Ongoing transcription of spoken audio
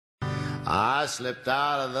I slipped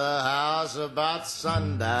out of the house about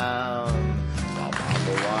sundown while Mama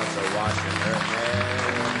was a-washing her hair.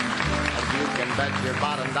 And you can bet your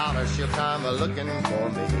bottom dollar she'll come a-looking for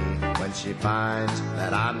me when she finds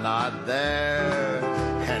that I'm not there.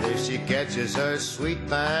 And if she catches her sweet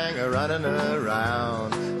thing a-running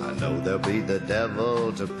around, I know there'll be the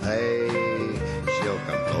devil to pay. She'll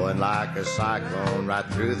come blowing like a cyclone right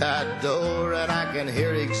through that door, and I can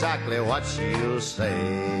hear exactly what she'll say.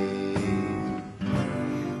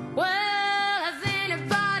 Well, has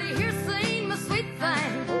anybody here seen my sweet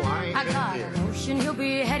thing? Oh, I got a notion he'll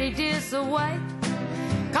be headed this way.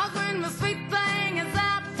 'Cause when my sweet thing is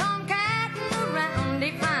out tomcatting around,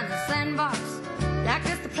 he finds a sandbox like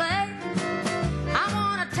this to play. I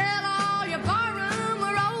wanna tell all your barroom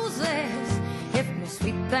roses, if my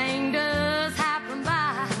sweet thing does happen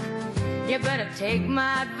by, you better take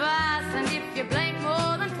my advice, and if you blink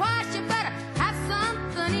more than twice, you better have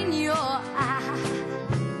something in your eye.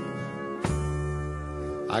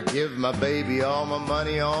 I give my baby all my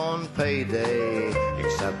money on payday,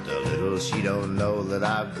 except a little she don't know that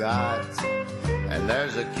I've got. And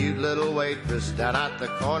there's a cute little waitress down at the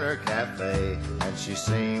corner cafe, and she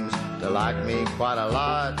seems to like me quite a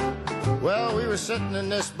lot. Well, we were sitting in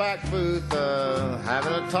this back booth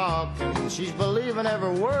having a talk, and she's believing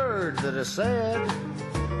every word that I said,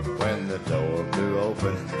 when the door blew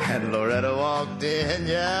open and Loretta walked in,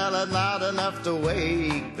 yelling loud enough to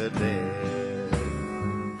wake the dead.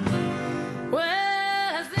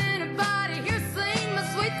 Well, has anybody here seen my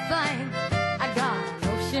sweet thing? I got a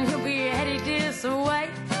notion he'll be headed this way.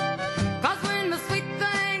 'Cause when my sweet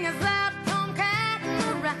thing is out tomcatting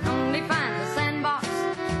around, he finds a sandbox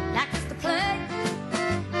like this to play.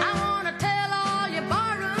 I wanna tell all your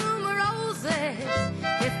barroom roses,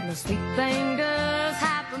 if my sweet thing does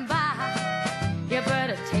happen by, you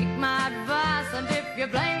better take my advice, and if you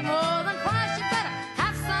blink more than twice, you better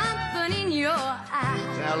have something in your eye.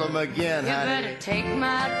 Tell him again, You honey. better take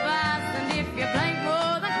my advice, and if you